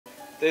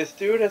This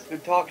dude has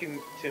been talking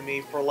to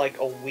me for like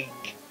a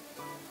week.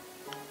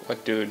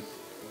 What dude?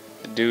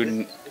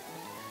 Dude,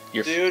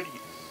 Dude,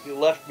 you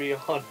left me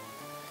on.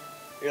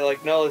 You're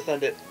like, no, let's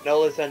end it. No,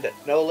 let's end it.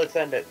 No, let's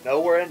end it.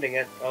 No, we're ending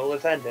it. No,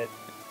 let's end it.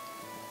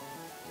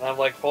 And I'm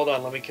like, hold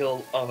on, let me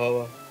kill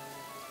Ahoa.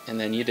 And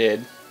then you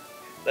did.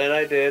 Then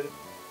I did.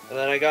 And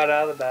then I got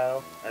out of the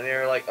battle. And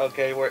you're like,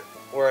 okay,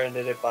 we're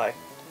ended it. Bye.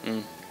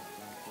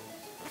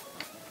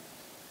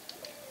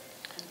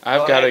 I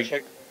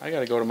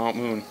gotta go to Mount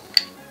Moon.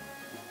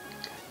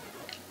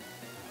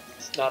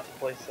 It's not the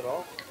place at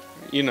all.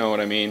 You know what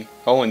I mean.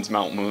 Owen's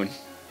Mount Moon.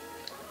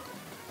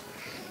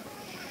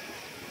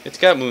 It's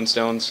got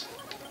moonstones.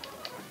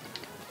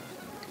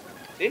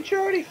 Didn't you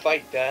already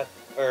fight death?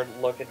 Or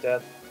look at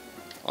death?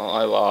 Oh,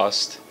 I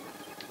lost.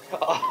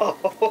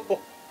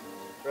 Oh,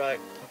 right.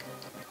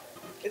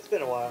 It's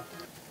been a while.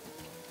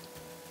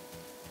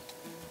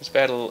 This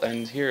battle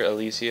ends here,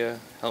 Alicia.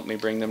 Help me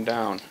bring them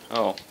down.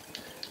 Oh,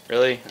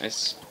 really? You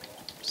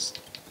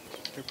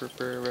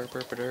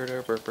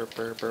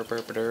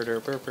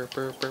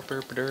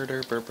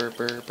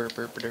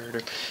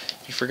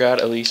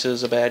forgot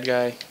Alicia's a bad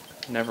guy?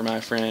 Never my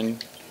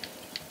friend.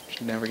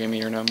 Should never give me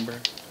your number.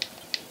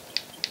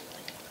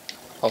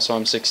 Also,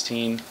 I'm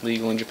 16,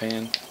 legal in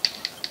Japan.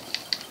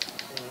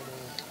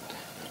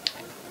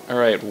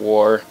 Alright,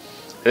 war.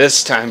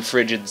 This time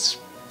Frigid's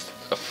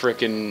a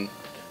frickin'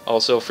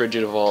 also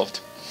Frigid evolved.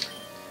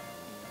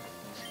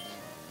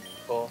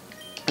 Cool.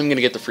 I'm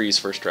gonna get the freeze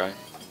first try.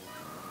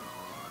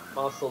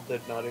 Muscle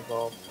did not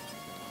evolve.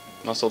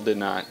 Muscle did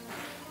not.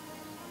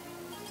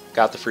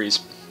 Got the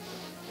freeze.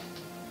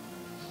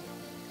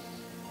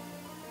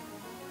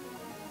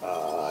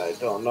 I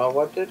don't know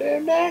what to do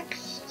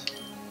next.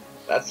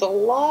 That's a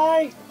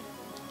lie.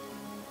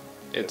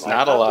 It's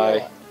not a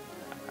lie.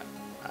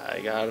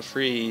 I got a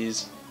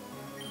freeze.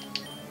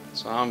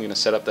 So I'm gonna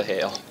set up the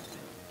hail.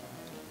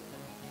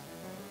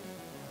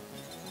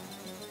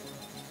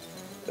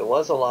 It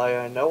was a lie.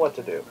 I know what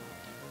to do.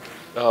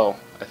 Oh,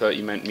 I thought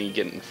you meant me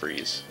getting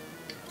freeze.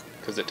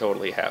 Because it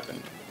totally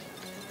happened.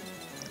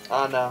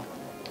 Ah, no.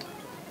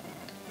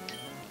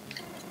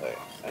 Wait,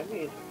 I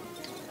need...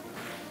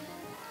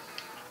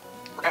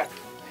 Crap.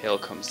 Hail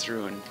comes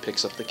through and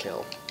picks up the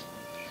kill.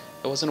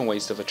 It wasn't a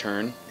waste of a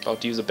turn.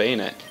 About to use a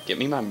bayonet. Get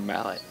me my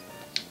mallet.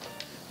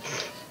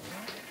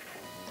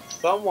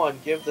 Someone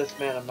give this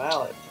man a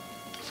mallet.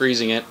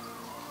 Freezing it.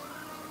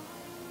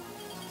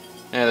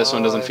 Yeah, this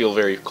one doesn't feel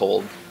very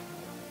cold.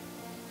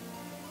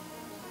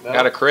 No.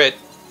 Got a crit.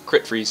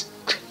 Crit freeze.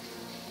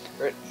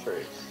 Crit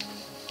freeze.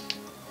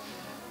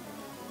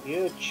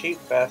 You cheap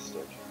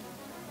bastard.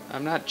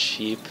 I'm not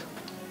cheap.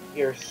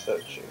 You're so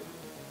cheap.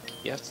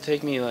 You have to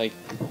take me, like,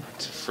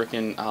 to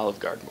frickin' Olive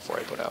Garden before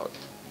I put out.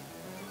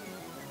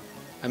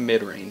 I'm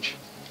mid-range.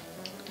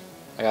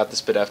 I got the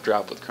Spit F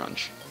drop with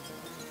Crunch.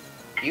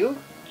 You?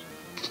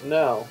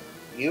 No.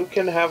 You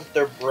can have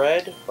their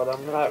bread, but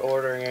I'm not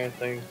ordering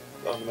anything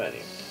on the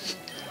menu.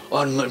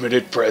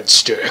 Unlimited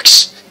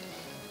breadsticks!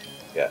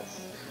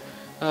 Yes.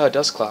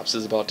 Dustclops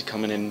is about to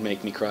come in and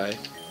make me cry.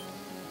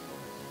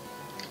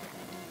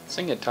 This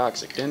thing had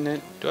toxic, didn't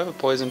it? Do I have a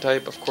poison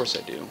type? Of course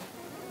I do.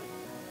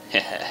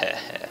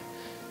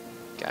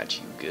 Got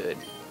you good.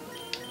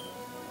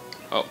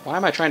 Oh, why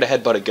am I trying to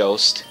headbutt a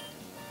ghost?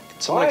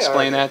 Can someone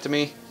explain that to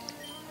me?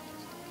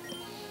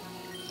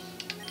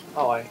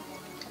 Oh,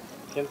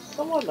 Can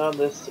someone on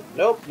this...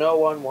 Nope, no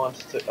one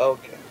wants to...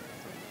 Okay.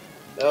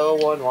 No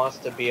one wants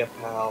to be a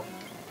pal.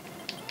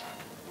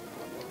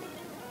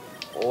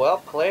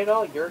 Well,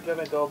 Claydol, you're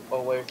gonna go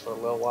away for a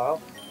little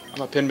while.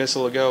 I'm a pin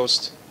missile a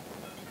ghost.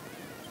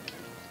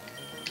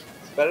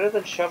 It's better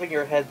than shoving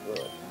your head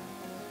through it.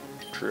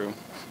 True.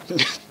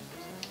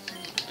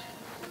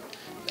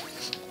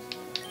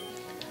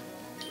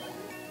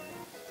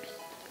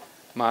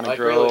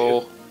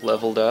 Monogro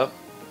leveled up.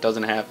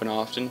 Doesn't happen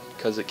often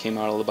because it came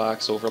out of the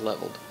box over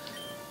leveled.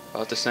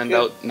 About to send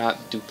out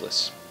not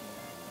dupless.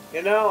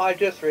 You know, I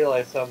just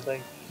realized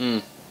something. Hmm.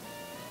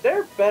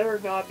 There better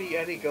not be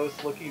any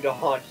ghosts looking to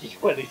haunt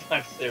you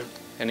anytime soon.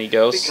 Any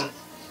ghosts?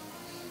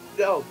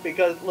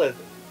 Because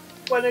listen,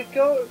 when it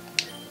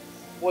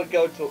would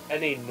go to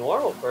any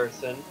normal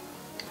person,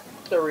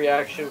 the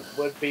reaction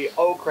would be,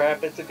 "Oh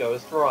crap, it's a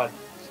ghost, run."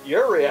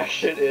 Your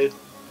reaction is,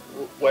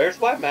 "Where's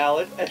my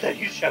mallet?" And then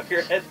you shove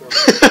your head through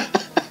it.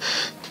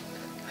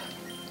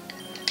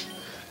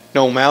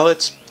 No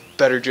mallets,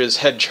 better just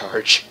head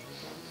charge.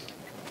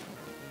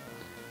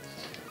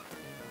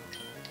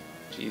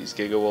 Jeez,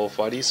 Gigawolf,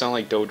 why do you sound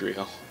like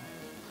Dodrio?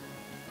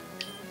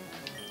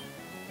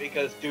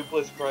 Because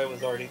Dupless Cry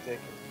was already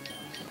taken.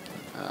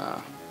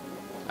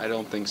 I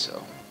don't think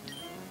so.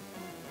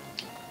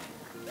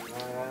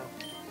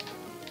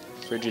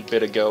 Frigid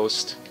bit a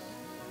ghost.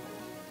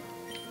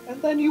 And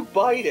then you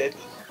bite it.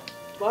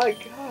 My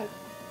god.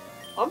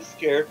 I'm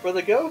scared for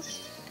the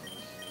ghost.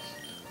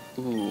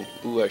 Ooh,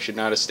 I should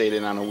not have stayed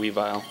in on a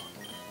Weavile.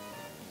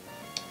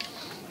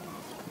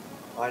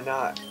 Why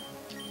not?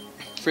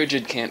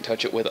 Frigid can't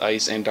touch it with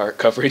ice and dark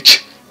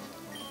coverage.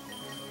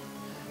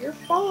 You're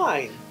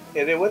fine.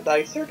 Hit it with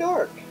ice or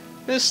dark.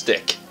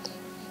 Mystic!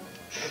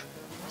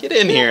 Get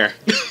in here!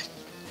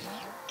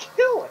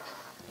 Kill it!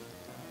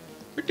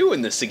 We're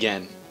doing this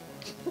again.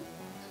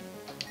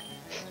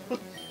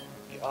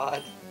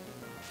 God.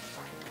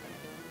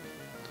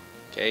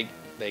 Okay,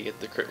 they get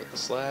the crit with the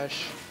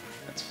slash.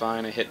 That's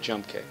fine, I hit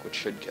jump kick, which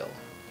should kill.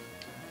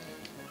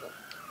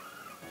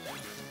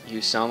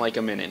 You sound like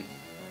a minin.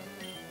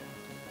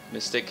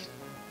 Mystic,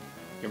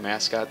 your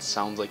mascot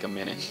sounds like a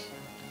minin.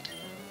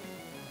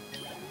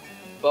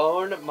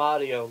 Bone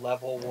Mario,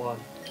 level 1.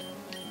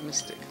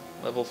 Mystic,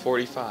 level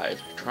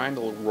 45, trying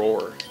to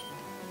roar.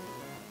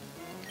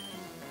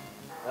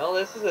 Well,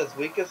 this is as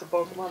weak as a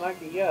Pokemon I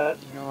can get.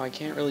 You know, I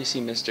can't really see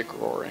Mystic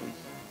roaring.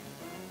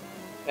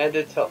 And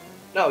until...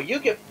 No, you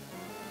get...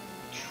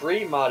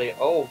 Tree Mario.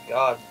 Oh,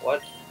 God,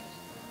 what?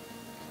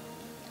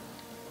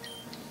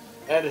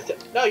 And it's...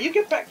 No, you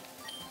get back...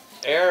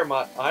 Air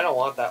Mario. I don't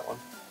want that one.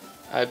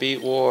 I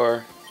beat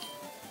War.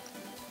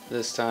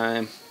 This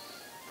time.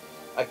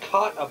 I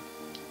caught a...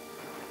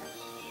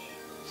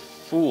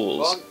 Fools.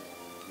 Well,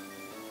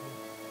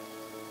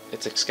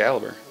 It's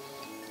Excalibur.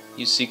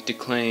 You seek to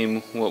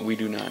claim what we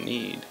do not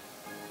need.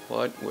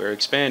 What? We're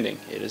expanding.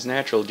 It is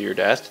natural, dear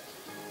Death.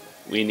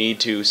 We need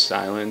to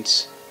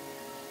silence.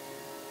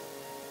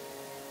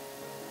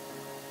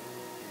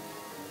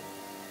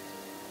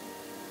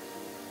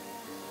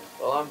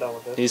 well, I'm done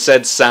with this. He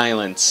said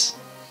silence.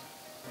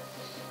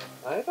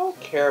 I don't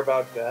care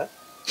about death.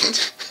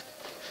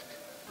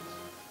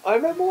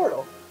 I'm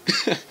immortal.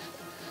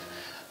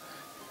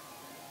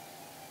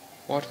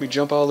 Watch me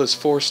jump out of this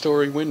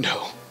 4-story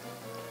window.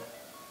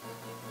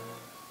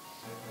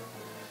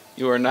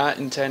 You are not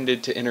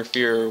intended to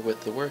interfere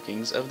with the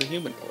workings of the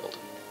human world.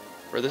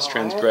 For this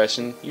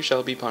transgression, you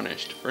shall be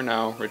punished. For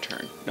now,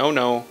 return. No,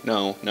 no,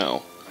 no,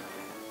 no.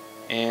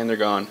 And they're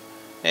gone.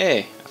 Hey,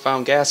 I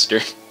found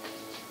Gaster.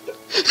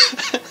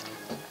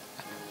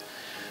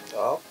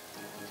 Oh.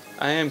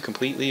 I am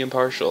completely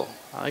impartial.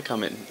 I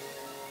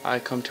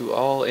come to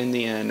all in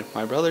the end.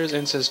 My brothers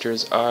and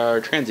sisters are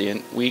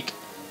transient, weak,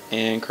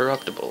 and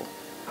corruptible.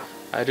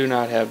 I do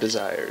not have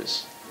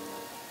desires.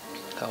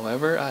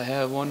 However, I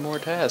have one more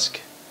task.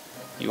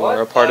 You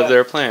are a part of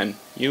their plan.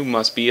 You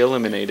must be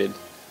eliminated.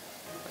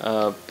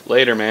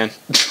 Later, man.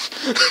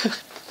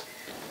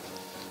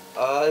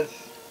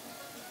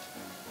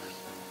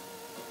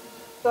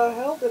 The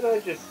hell did I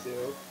just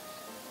do?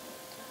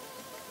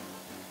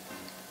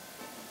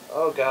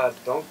 Oh God,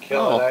 don't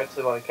kill it. I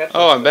actually want to catch it.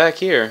 Oh, I'm back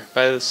here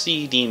by the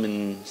sea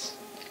demons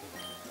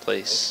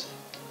place.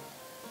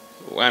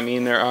 I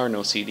mean, there are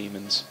no sea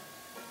demons.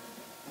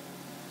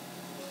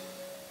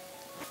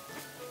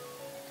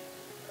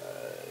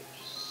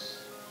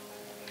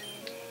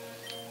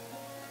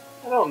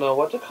 I don't know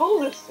what to call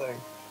this thing.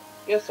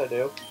 Yes, I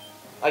do.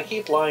 I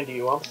keep lying to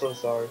you. I'm so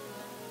sorry.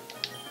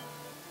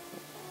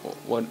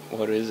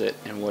 What is it,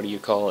 and what do you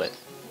call it?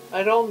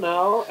 I don't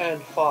know.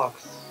 And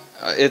fox.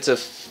 It's a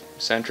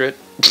centret.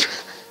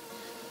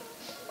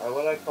 Why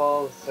would I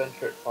call a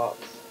centret fox?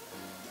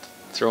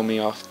 Throw me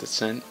off the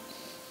scent.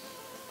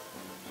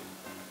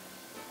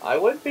 I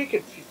wouldn't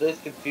be this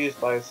confused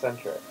by a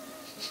centret.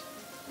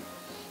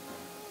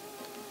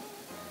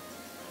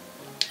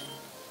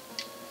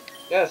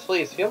 Yes,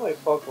 please heal my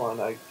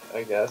Pokemon.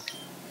 I guess.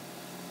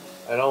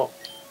 I don't.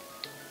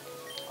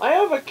 I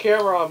have a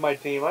camera on my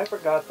team. I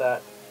forgot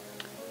that.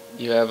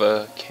 You have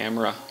a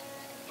camera.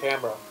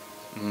 Camera.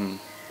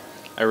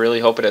 I really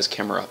hope it has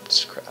camera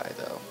cry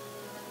though.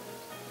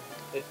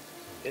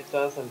 It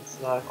doesn't.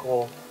 It's not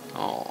cool.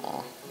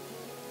 Aww.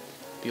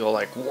 Be all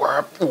like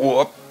whoop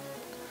whoop.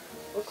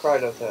 What cry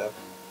does it have?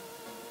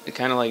 It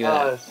kind of like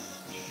that.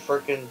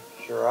 Frickin'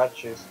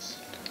 Jirachus.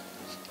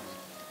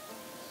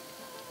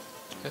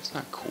 That's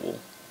not cool.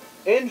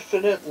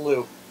 Infinite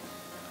loop.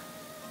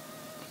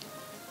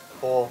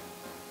 Cool.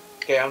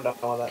 Okay, I'm done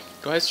with that.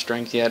 Do I have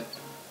strength yet?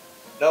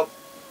 Nope.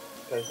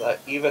 Because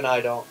even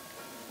I don't.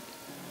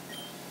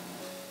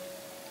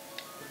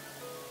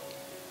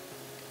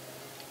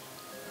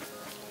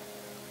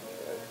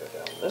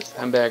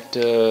 I'm back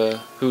to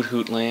Hoot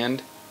Hoot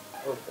Land.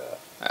 Oh God.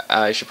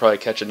 I should probably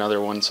catch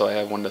another one so I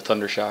have one to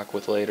Thundershock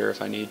with later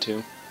if I need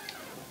to.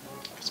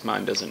 Because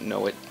mine doesn't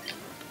know it.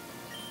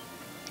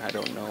 I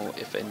don't know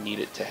if I need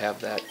it to have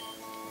that.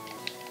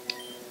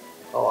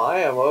 Oh, I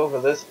am over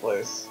this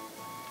place.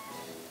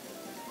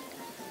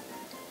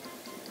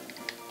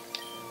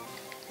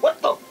 What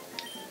the?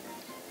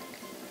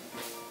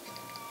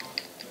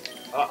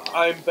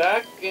 I'm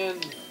back in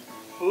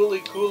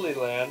Fooly Cooly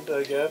Land,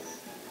 I guess.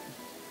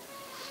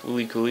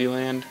 Fooly Cooly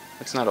Land?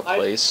 That's not a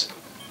place.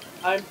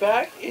 I'm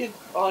back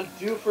on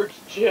Dewford's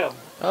gym.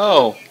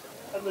 Oh.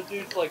 And the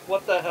dude's like,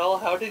 what the hell?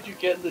 How did you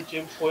get in the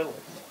gym toilet?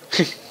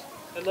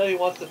 And then he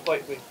wants to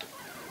fight me.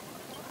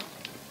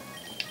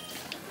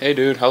 Hey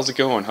dude, how's it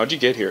going? How'd you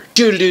get here?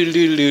 Doodle doodle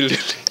doodle doodle.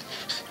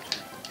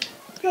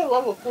 He's got a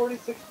level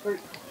 46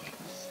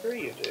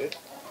 stream, dude.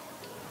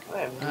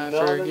 I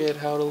forget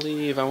how to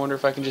leave. I wonder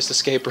if I can just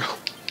escape rope.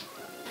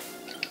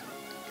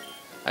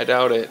 I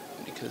doubt it,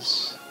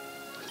 because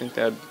I think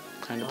that'd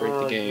kind of break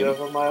the game. Give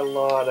him my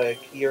Logic.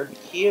 You're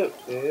cute,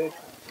 dude.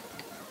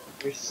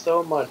 You're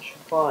so much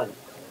fun.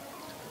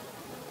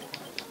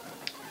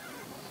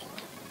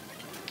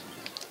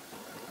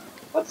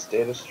 What's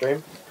data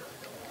stream?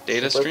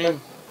 Data Super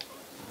stream?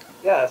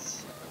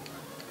 Yes.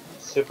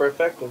 Super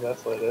effective,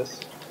 that's what it is.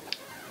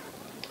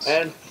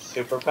 And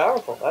super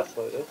powerful, that's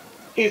what it is.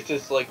 He's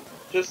just like,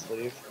 just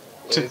leave,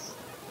 please.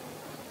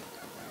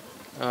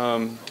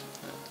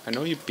 I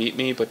know you beat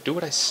me, but do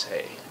what I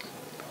say.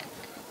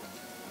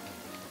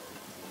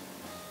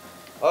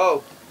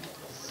 Oh.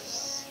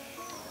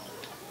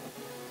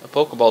 A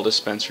Pokeball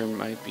dispenser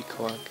might be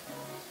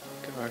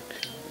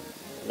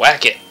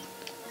Whack it!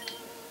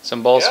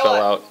 Some balls Kill fell it.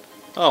 out.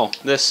 Oh,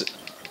 this...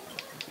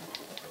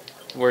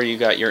 Where you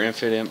got your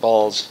infinite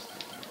balls.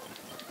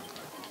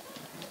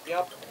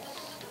 Yep.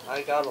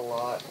 I got a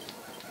lot.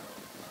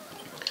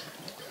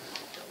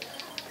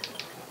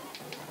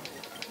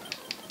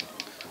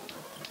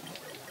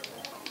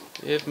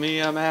 Give me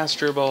a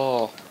Master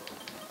Ball.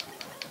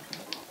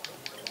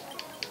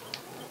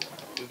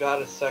 You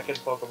got a second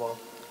Pokeball.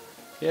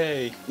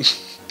 Yay.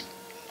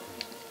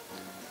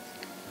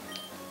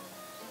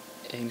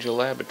 Angel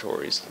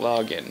Laboratories.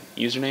 Login.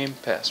 Username.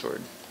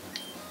 Password.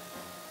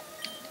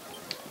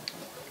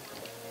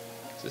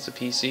 Is this a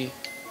PC?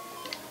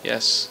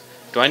 Yes.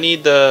 Do I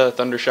need the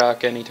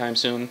Thundershock anytime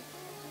soon?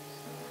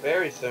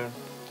 Very soon.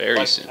 Very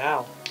like soon.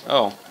 Now.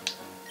 Oh.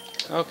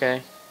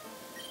 Okay.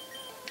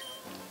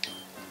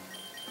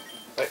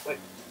 Wait.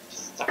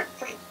 Stop.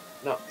 Freaking.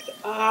 No.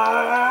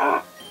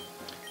 Ah!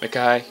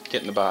 Mackay,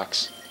 get in the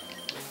box.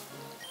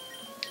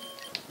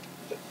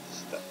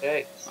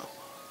 Hey.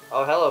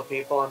 Oh, hello,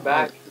 people. I'm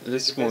back.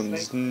 This Did you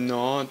miss one's me?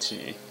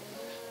 naughty.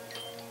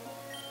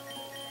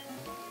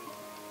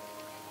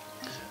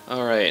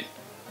 Alright.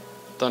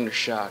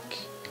 Thundershock.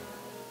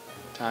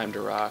 Time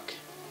to rock.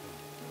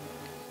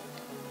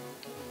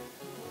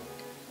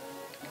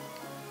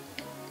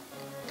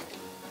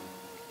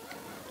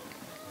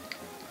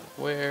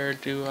 Where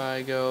do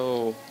I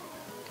go?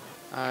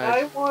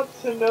 I want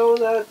to know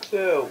that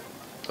too.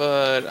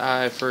 But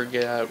I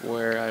forget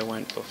where I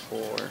went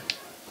before.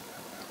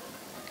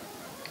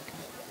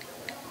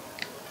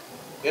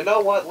 You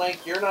know what,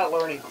 Link? You're not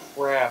learning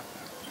crap.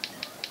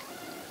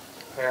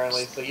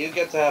 Apparently, so you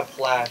get to have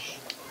Flash.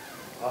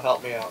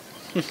 Help me out.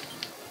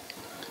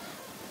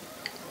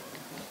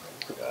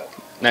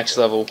 Next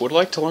level, would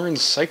like to learn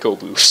Psycho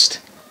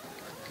Boost.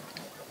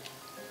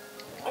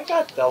 I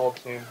got Double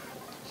Team.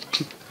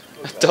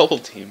 Double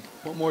Team.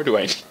 What more do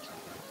I need?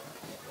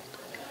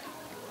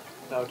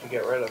 No, to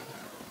get rid of.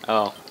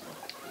 Oh.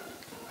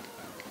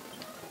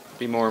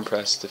 Be more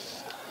impressed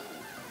if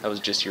that was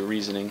just your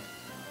reasoning.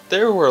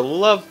 There were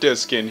Love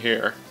Disc in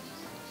here.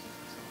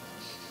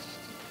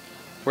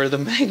 Where the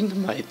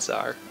Magnemites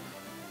are.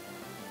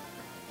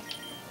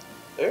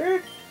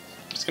 They're...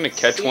 Just gonna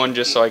catch one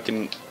just so I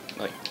can,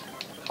 like...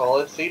 Call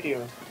it Sea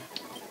Demon.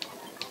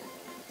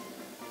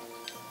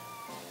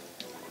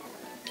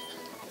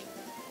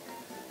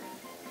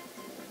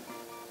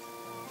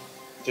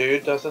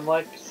 Dude doesn't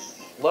like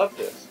Love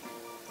Disc.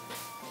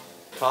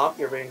 Comp,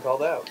 you're being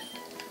called out.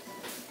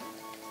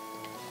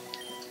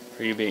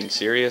 Are you being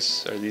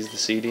serious? Are these the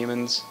Sea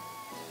Demons?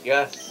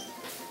 Yes.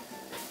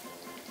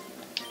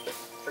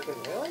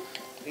 Freaking really?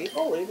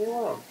 People, leave me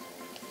alone.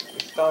 You're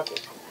stalking.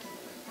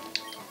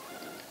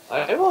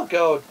 I will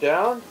go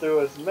down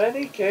through as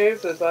many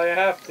caves as I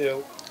have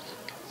to.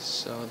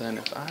 So then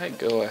if I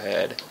go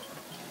ahead,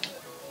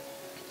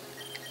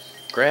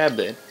 grab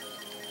it,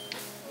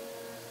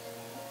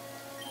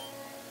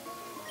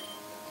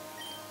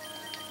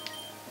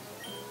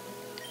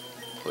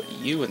 put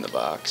you in the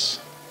box.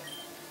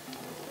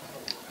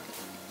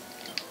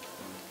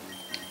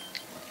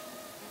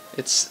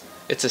 It's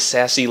a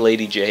sassy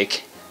Lady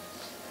Jake.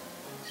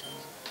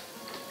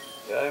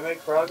 Did I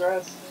make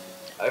progress?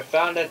 I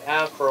found an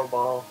Afro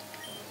Ball.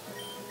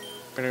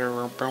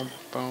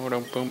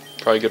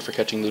 Probably good for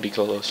catching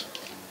Ludicolo.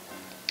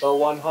 The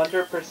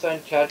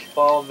 100% catch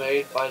ball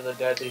made by the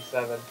Deadly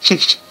Seven.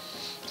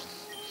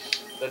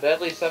 The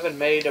Deadly Seven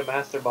made a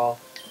Master Ball.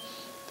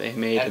 They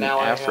made And an now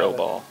I Afro have it.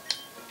 Ball.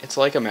 It's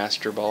like a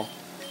Master Ball,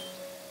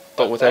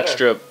 but with better.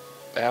 extra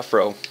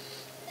Afro.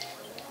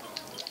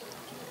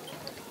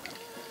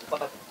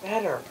 But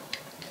better.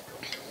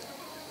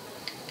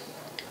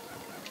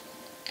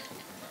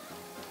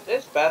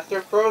 This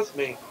bastard froze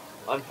me.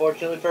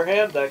 Unfortunately for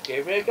him, that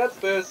gave me a guts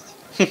boost.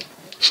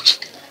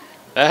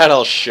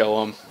 That'll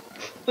show him.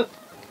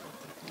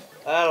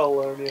 That'll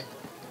learn you.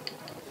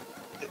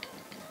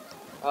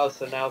 Oh,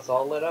 so now it's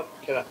all lit up?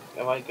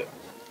 Am I good?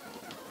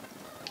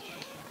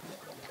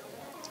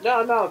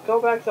 No,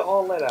 go back to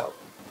all lit out.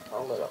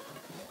 All lit up.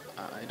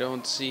 I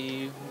don't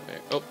see where...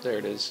 Oh, there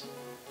it is.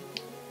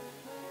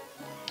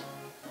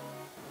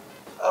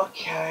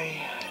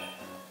 Okay.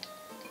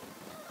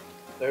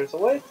 There's a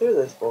way through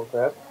this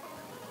bullcrap.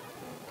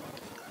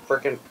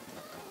 Frickin'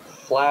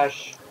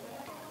 Flash.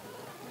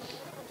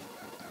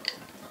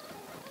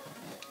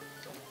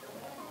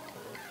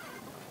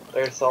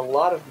 There's a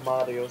lot of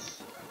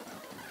Marios.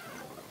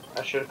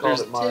 I should have called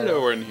There's it Mario.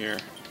 Ditto in here.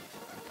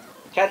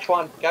 Catch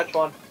one, catch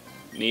one.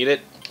 Need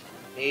it?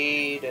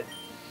 Need it.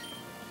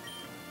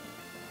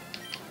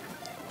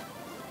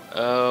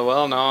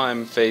 Well, now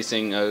I'm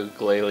facing a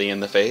glalie in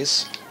the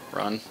face.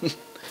 Run.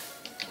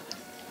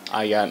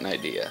 I got an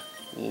idea.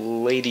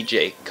 Lady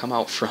Jake, come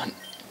out front.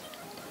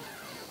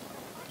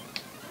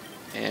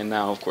 And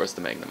now, of course,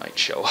 the Magnemite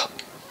show up.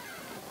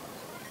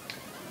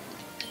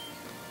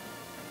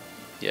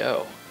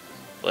 Yo,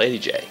 Lady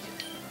Jake,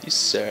 you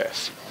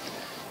surf.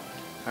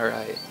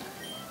 Alright.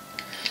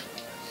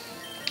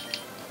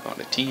 On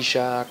a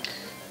T-Shock.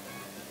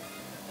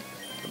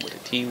 With a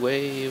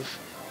T-Wave.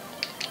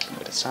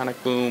 With a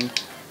Sonic Boom.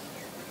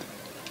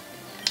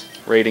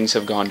 Ratings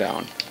have gone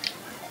down.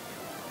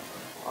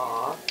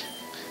 Aw.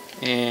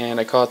 And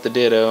I caught the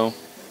Ditto.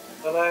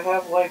 But I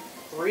have like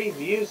 3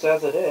 views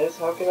as it is.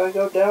 How can I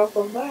go down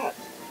from that?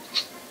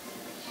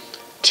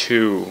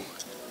 2.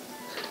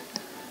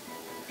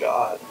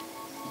 God.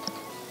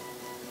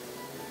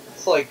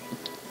 It's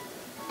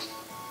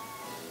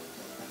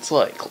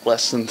like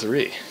less than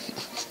 3.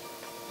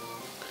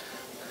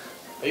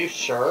 Are you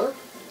sure?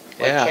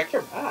 Yeah. Check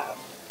your map.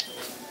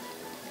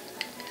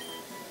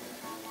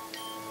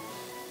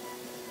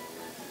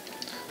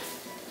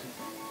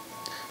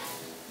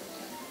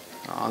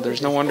 Aw,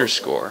 there's no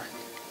underscore.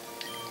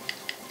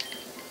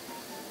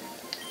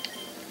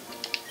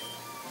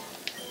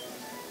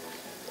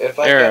 If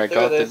There, I get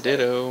through got the this,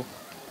 Ditto.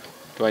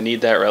 Do I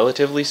need that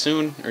relatively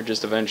soon, or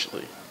just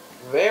eventually?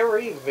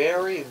 very,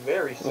 very,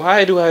 very soon.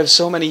 Why do I have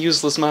so many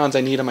useless mons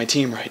I need on my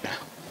team right now?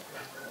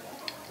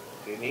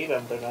 If you need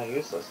them, they're not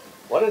useless.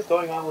 What is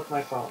going on with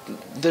my phone?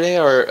 They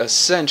are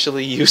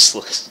essentially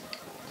useless.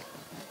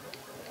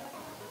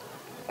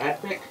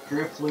 Epic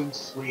Drifloon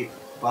Sleep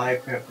by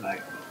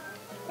Pipnic.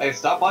 Hey,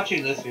 stop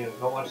watching this video.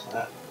 Go watch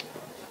that.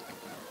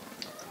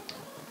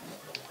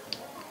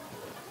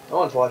 No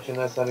one's watching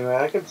this anyway.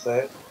 I can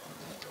say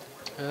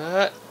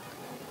it.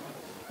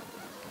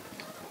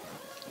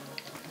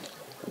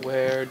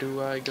 Where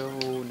do I go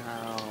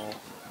now?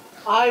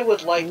 I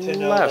would like to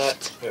know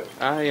Left. that too.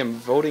 I am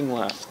voting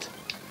left.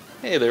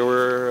 Hey, there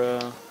were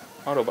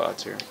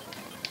Autobots here.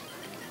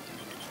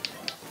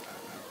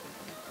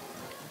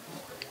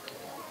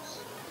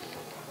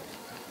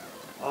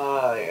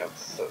 I am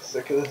so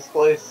sick of this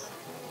place.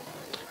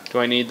 Do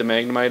I need the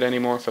Magnemite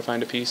anymore if I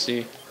find a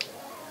PC?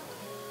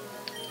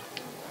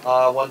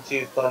 Once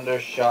you thunder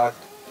shock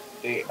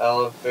the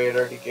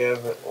elevator to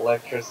give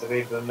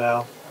electricity to them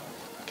now.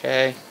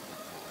 Okay.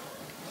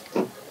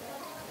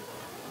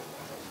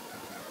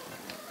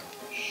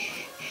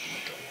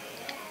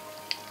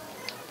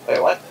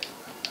 Wait, what?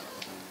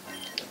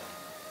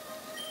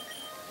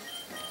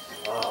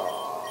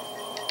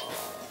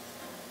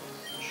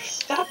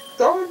 Stop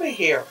throwing me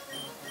here!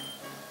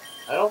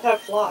 I don't have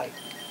fly.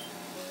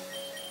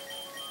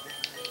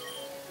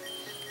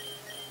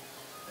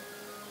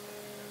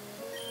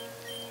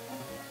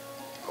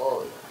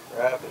 Holy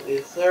crap,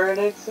 is there an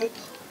exit?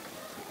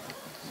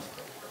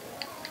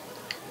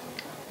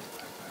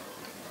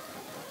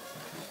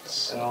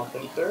 I don't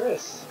think there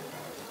is.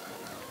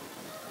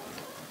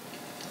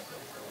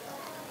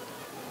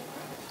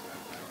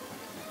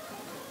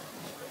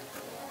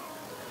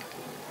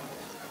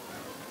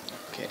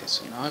 Okay,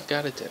 so now I've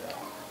got a Ditto.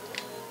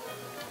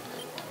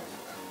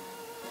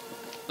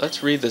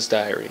 Let's read this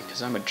diary,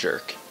 because I'm a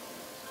jerk.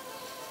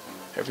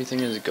 Everything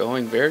is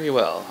going very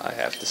well, I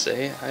have to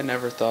say. I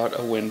never thought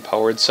a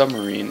wind-powered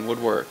submarine would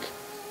work.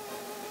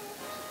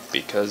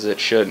 Because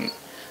it shouldn't.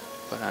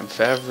 But I'm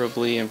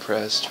favorably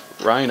impressed.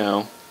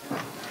 Rhino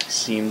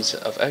seems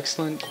of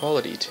excellent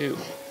quality, too.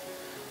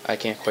 I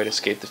can't quite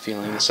escape the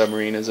feeling the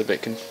submarine is a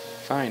bit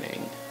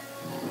confining.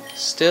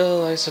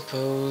 Still, I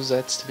suppose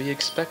that's to be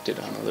expected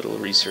on a little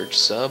research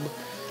sub.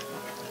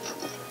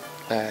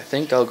 I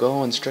think I'll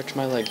go and stretch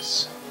my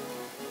legs.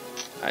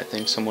 I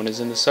think someone is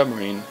in the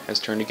submarine, has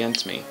turned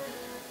against me.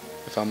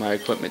 I found my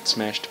equipment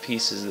smashed to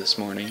pieces this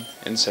morning,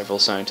 and several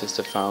scientists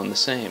have found the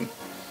same.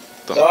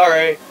 But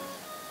sorry!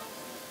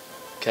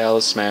 Cal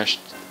has smashed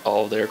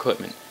all their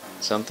equipment.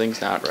 Something's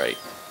not right.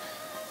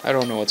 I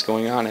don't know what's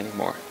going on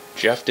anymore.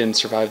 Jeff didn't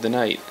survive the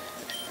night.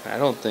 I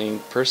don't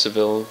think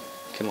Percival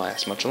can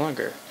last much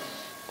longer.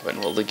 When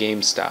will the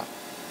game stop?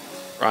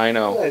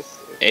 Rhino,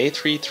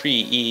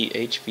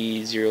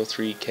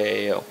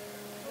 A33EHV03KO.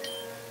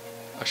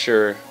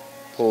 Assure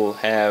will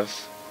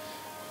have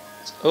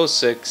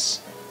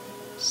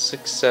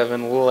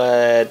 0667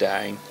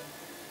 dying.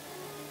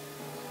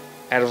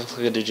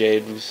 Advocate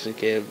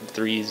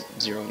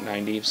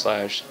 3090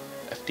 slash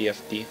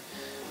FDFD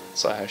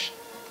slash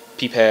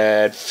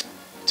PPAD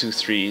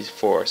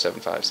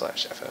 23475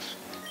 slash FF.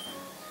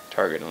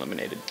 Target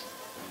eliminated.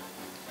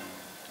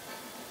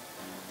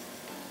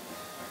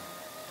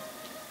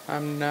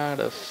 I'm not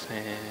a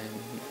fan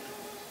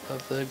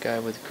of the guy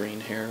with green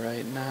hair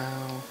right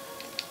now.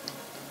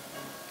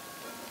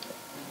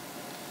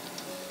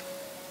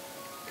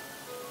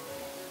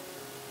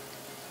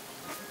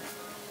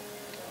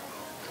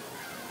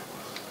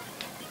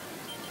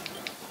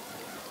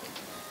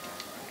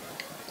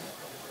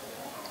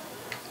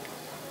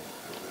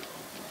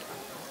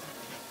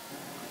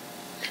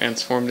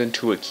 Transformed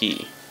into a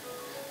key.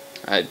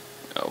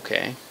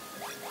 Okay.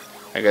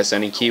 I guess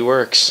any key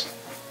works.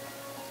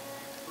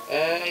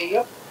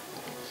 Yep.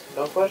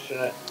 Don't question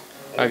it.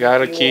 I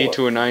got a key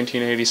to a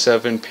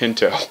 1987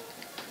 Pinto.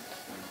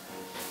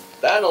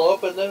 That'll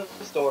open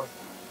this door.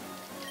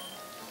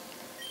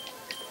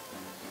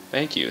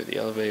 Thank you. The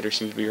elevator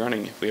seems to be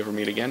running. If we ever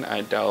meet again,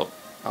 I doubt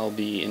I'll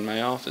be in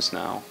my office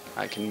now.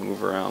 I can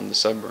move around the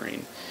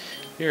submarine.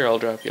 Here, I'll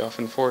drop you off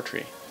in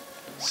Fortree.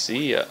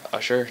 See ya,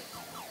 Usher.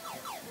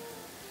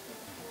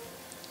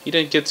 He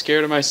didn't get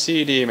scared of my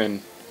sea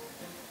demon.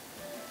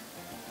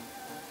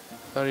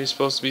 Thought he was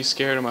supposed to be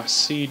scared of my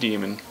sea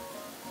demon.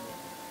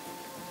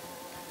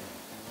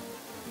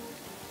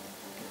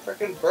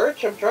 Frickin'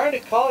 Birch, I'm trying to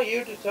call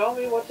you to tell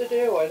me what to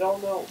do. I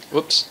don't know.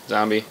 Whoops,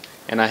 zombie.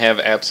 And I have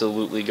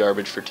absolutely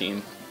garbage for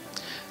team.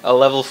 A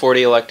level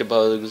 40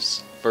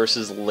 Electabuzz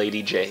versus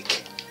Lady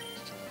Jake.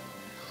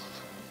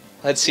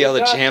 Let's see how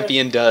the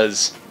champion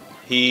does.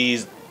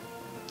 She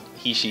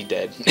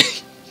dead.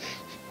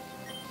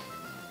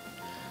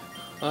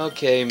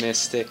 Okay,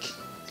 Mystic.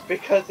 It's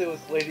because it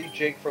was Lady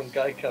Jake from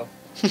Geico.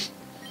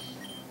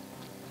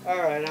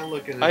 Alright, I'm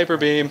looking at Hyper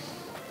Beam.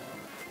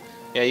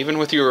 Yeah, even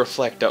with your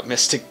reflect up,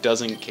 Mystic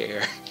doesn't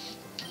care.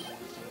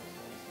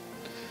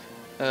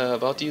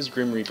 About to use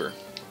Grim Reaper.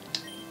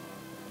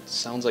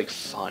 Sounds like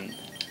fun.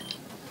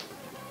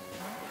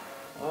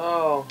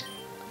 Oh.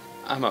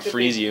 I'ma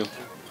freeze you.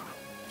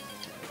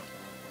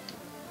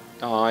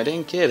 Oh, I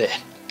didn't get it.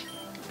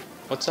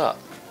 What's up?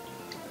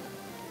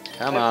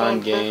 Come on,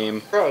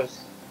 game.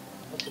 Gross.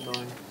 That's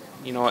annoying.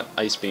 You know what?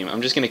 Ice Beam.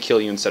 I'm just gonna kill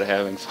you instead of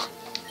having fun.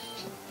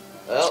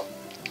 Well,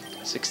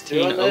 1602.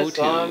 doing this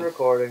on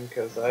recording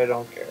because I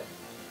don't care.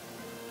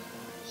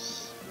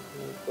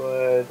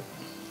 Good.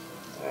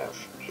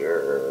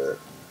 After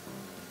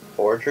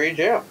Fortree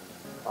Gym.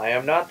 I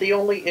am not the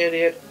only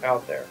idiot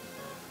out there.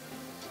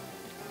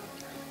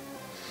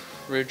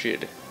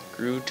 Frigid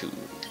grew to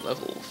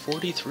level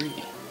 43.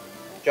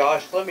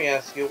 Josh, let me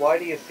ask you, why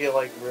do you feel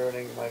like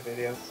ruining my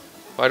videos?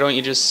 Why don't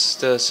you just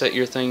set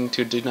your thing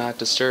to do not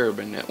disturb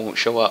and it won't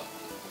show up?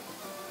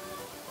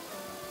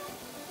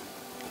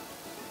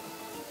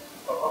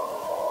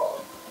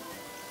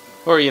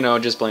 Or, you know,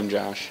 just blame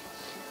Josh.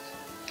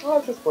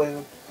 I'll just blame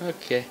him.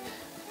 Okay.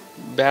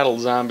 Battle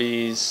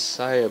zombies,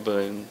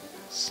 Cyoban.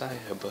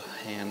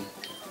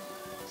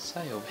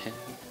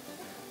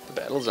 The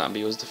battle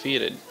zombie was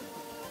defeated.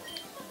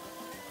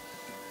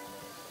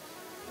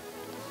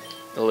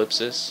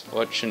 Ellipsis.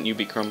 What, shouldn't you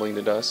be crumbling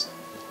to dust?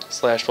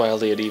 Slashed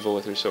wildly at evil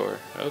with her sword.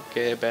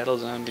 Okay, battle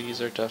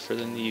zombies are tougher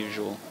than the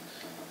usual.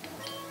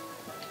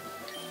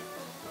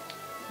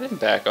 I didn't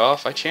back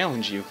off, I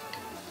challenge you.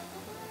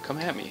 Come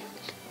at me.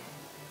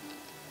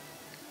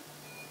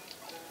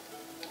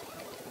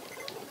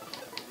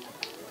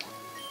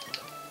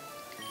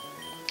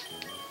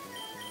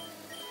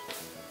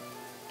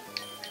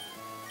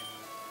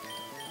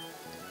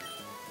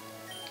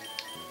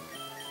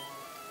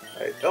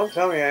 Hey, don't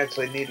tell me I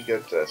actually need to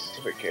go to that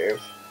stupid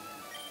cave.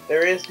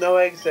 There is no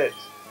exit.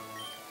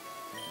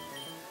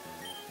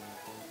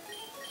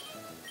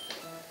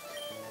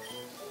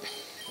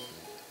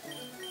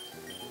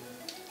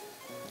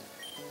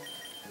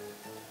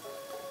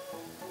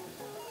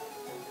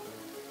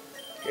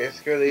 Okay,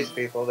 screw these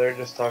people. They're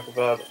just talking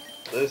about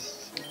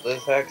this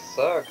hack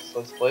sucks.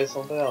 Let's play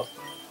something else.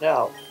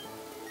 Now,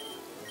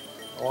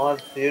 I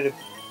want you to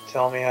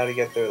tell me how to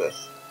get through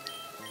this.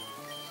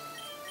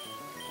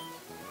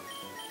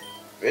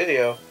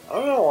 Video?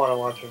 I don't want to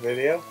watch a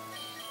video.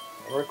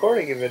 I'm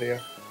recording a video.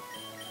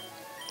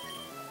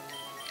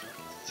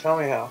 Tell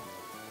me how.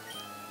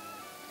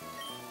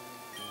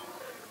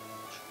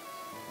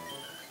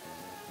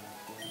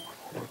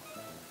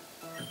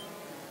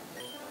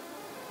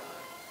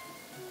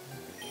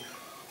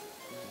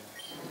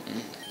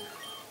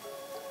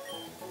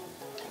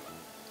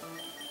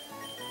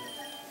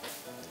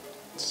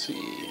 Let's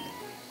see.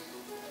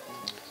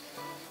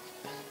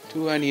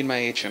 Do I need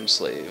my HM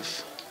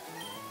slave?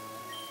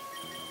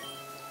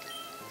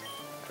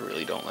 I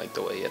really don't like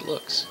the way it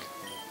looks.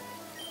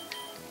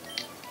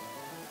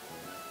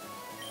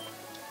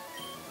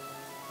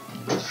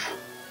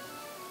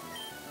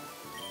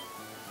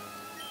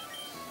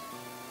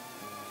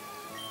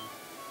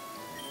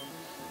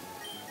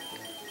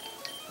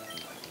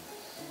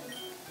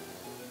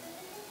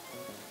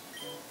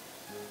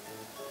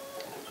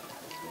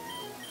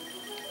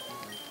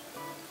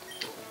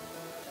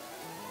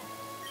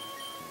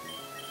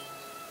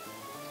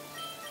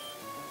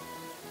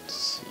 Let's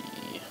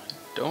see.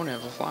 Don't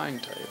have a flying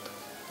type.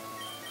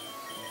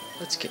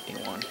 Let's get me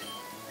one.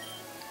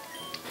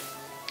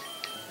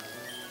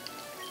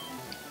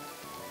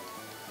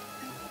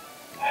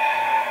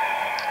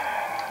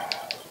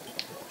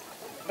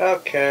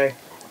 Okay.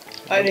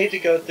 I need to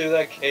go through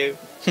that cave.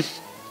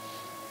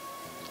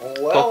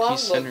 Well, Bulky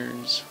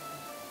sinners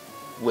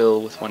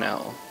will with one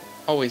L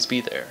always be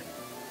there.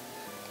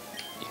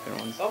 Even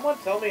when... Someone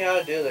tell me how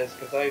to do this,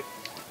 because I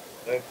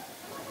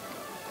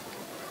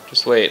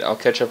Just wait, I'll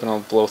catch up and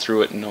I'll blow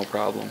through it, no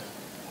problem.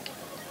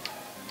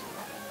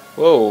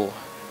 Whoa,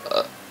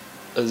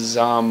 a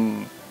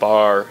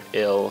bar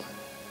ill.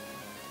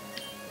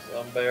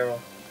 Some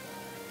barrel.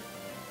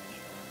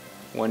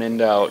 When in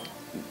doubt,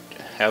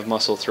 have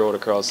Muscle throw it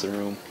across the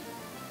room.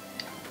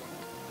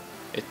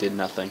 It did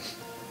nothing.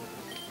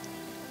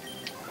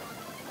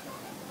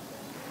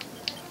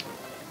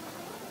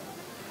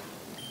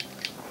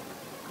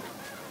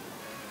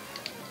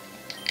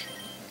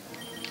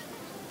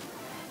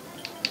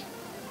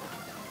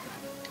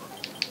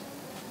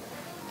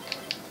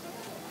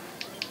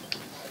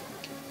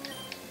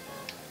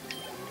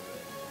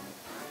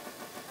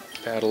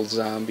 Battle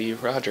Zombie,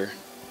 Roger.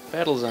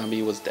 Battle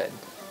Zombie was dead.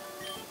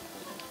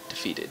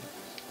 Defeated.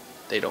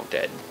 They don't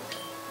dead.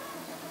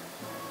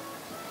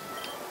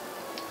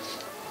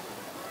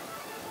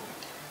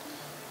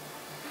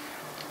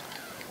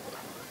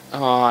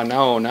 Aw,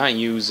 no, not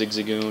you,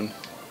 Zigzagoon.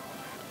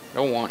 I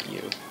don't want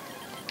you.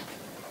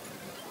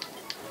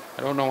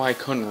 I don't know why I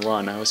couldn't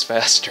run, I was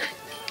faster.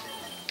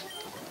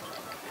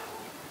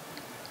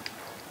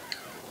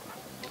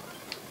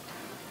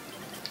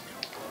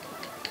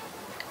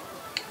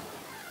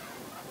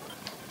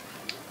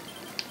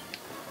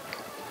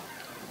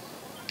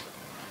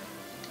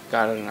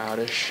 Got an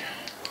oddish.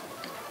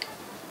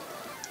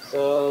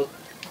 So,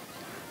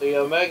 the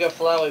Omega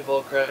Flowey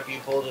bullcrap you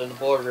pulled in the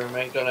boardroom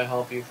ain't gonna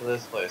help you for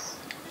this place.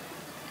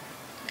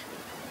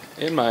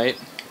 It might.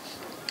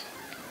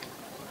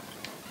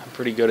 I'm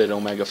pretty good at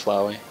Omega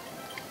Flowey.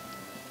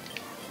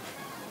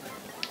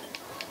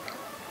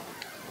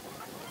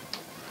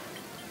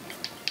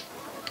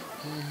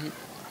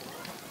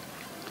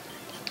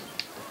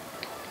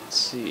 Let's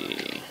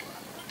see.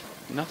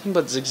 Nothing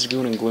but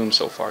Zigzagoon and Gloom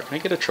so far. Can I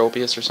get a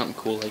Tropius or something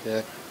cool like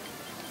that?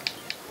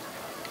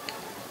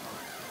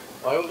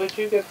 Why would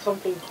you get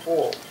something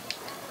cool?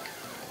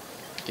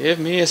 Give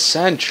me a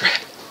Sentry.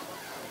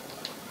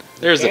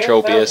 There's the Can't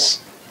have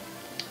Tropius.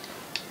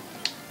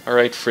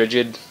 Alright,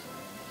 Frigid.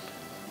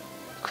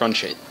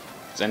 Crunch it.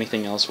 Is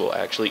anything else will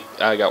actually...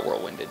 I got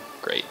Whirlwinded.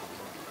 Great.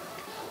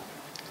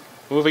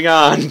 Moving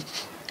on.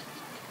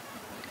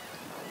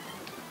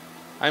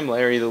 I'm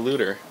Larry the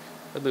Looter.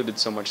 I looted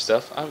so much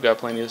stuff, I've got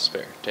plenty to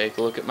spare. Take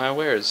a look at my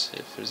wares.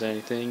 If there's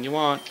anything you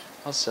want,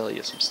 I'll sell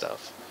you some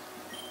stuff.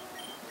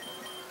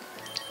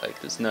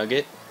 Like this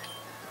nugget.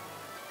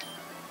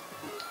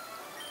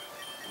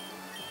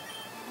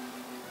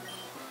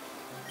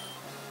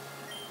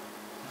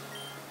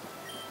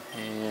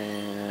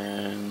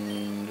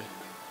 And...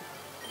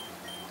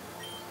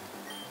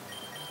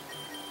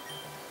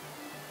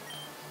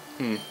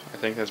 I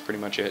think that's pretty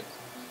much it.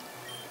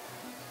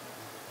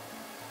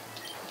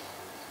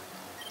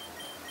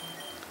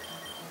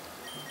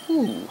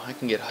 Ooh, I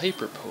can get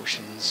hyper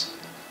potions.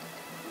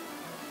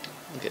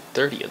 I'll get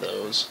 30 of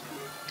those.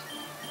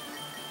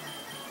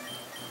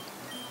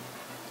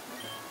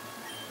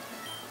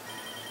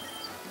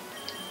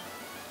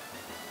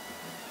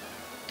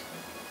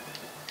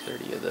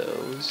 Of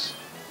those.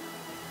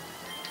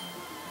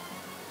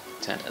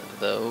 10 of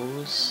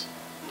those.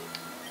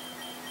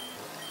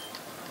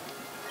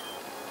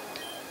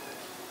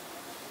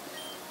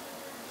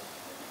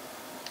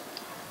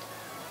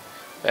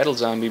 Battle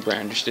Zombie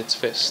brandished its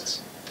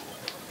fists.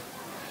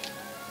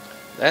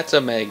 That's a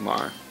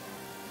Magmar.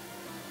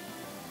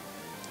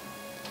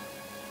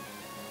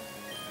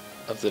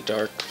 Of the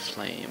Dark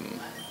Flame.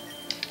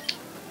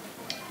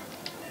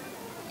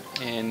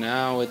 And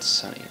now it's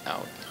sunny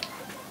out.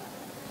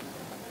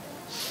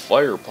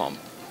 Fire Pump.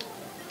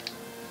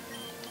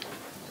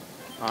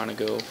 On a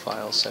go,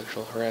 file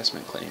sexual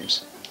harassment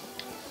claims.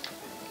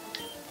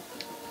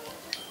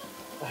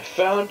 I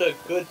found a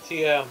good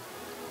TM.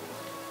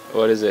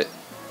 What is it?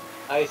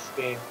 Ice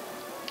Beam.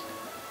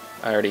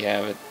 I already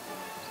have it.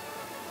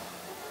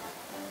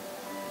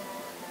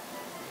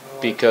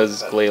 Oh,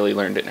 Because Glalie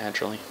learned it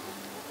naturally.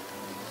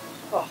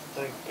 Oh,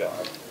 thank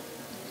God.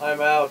 I'm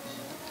out.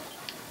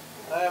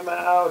 I am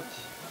out.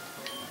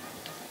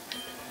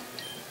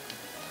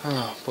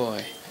 Oh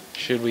boy.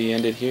 Should we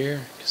end it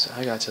here? Because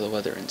I got to the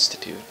Weather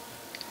Institute.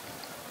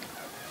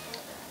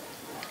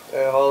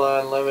 Okay, hold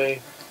on, let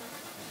me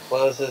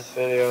close this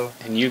video.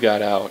 And you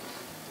got out.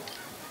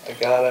 I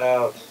got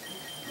out.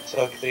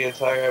 Took the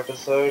entire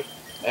episode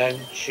and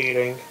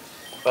cheating,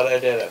 but I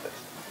did it.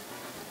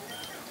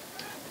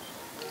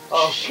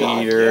 Oh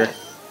Cheater. God,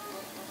 yes.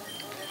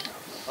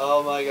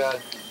 Oh my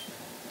God.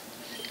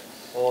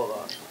 Hold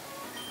on.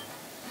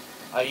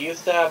 I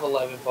used to have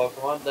 11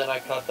 Pokemon, then I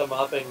cut them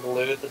up and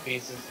glued the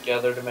pieces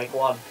together to make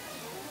one.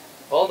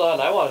 Hold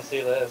on, I want to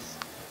see this.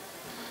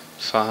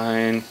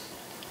 Fine.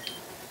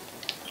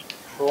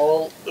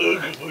 Troll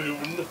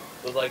Ugloon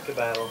would like to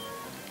battle.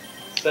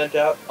 Sent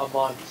out a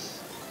month.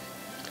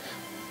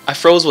 I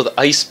froze with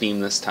Ice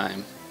Beam this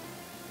time.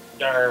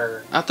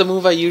 Darn. Not the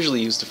move I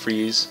usually use to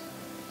freeze.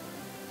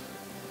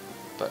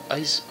 But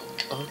Ice...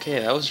 Okay,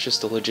 that was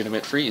just a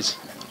legitimate freeze.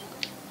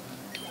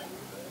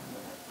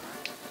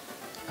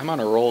 I'm on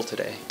a roll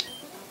today.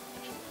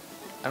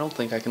 I don't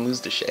think I can lose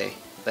to Shay.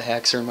 The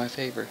hacks are in my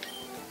favor.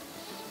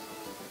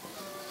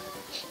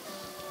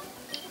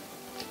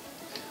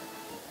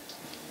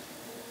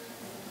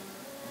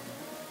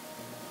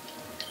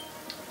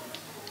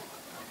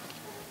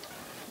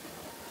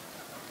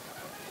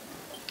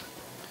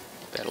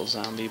 Battle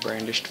zombie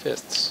brandished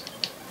fists.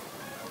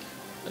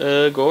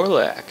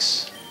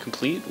 Gorlax,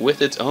 complete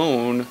with its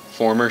own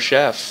former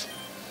chef.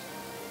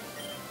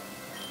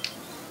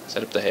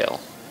 Set up the hail.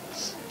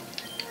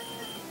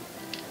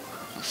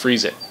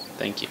 Freeze it.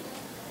 Thank you.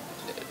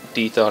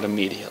 Dethawed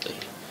immediately.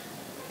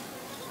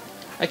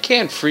 I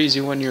can't freeze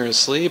you when you're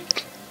asleep.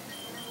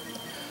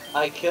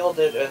 I killed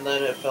it and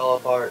then it fell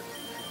apart.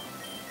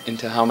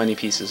 Into how many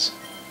pieces?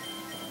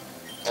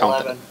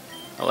 Count 11. them.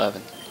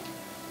 11.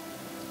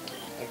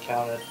 I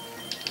counted.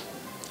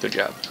 Good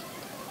job.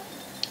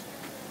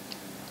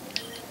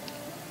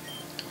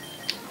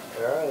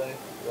 Where are they?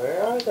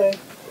 Where are they?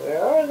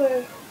 Where are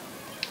they?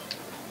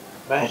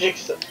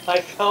 I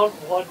found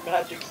one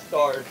magic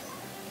stars.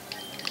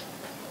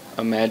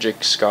 A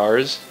magic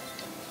scars?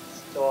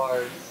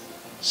 Stars.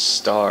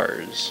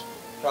 Stars.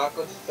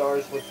 Chocolate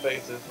stars with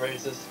faces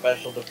raises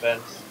special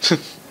defense.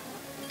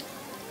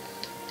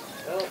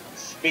 Well,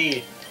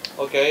 speed.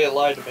 Okay, it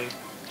lied to me.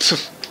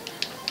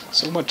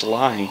 So much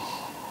lying.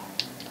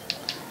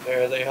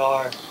 There they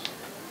are.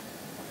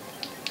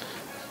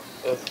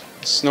 Ugh.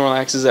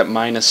 Snorlax is at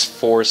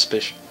 -4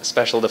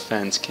 special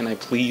defense. Can I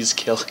please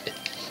kill it?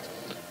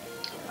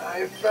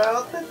 I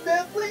found the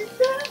deadly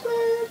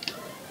seven!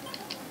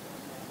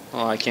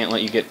 Well, I can't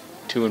let you get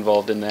too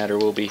involved in that or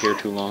we'll be here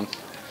too long.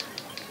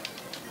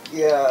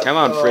 Yeah. Come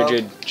on,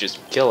 Frigid. Just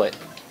kill it.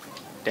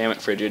 Damn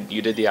it, Frigid.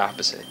 You did the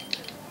opposite.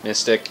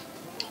 Mystic,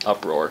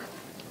 Uproar.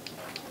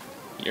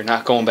 You're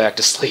not going back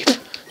to sleep.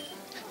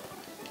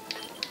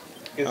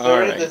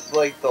 Considering this,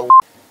 like, the...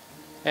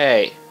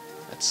 Hey,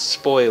 that's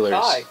spoilers.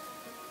 Hi.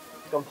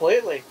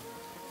 Completely.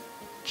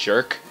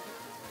 Jerk.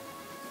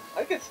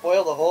 I could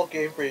spoil the whole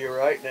game for you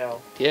right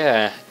now.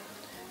 Yeah.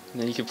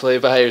 And then you can play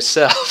by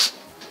yourself.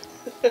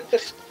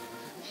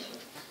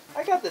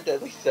 I got the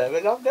deadly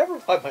seven. I'm never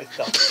by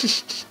myself.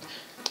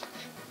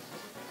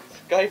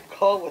 Skype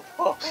call with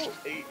all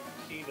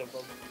 18 of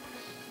them.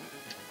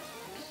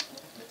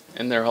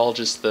 And they're all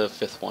just the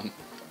 5th one.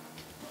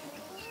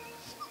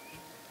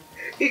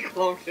 He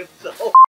cloned himself.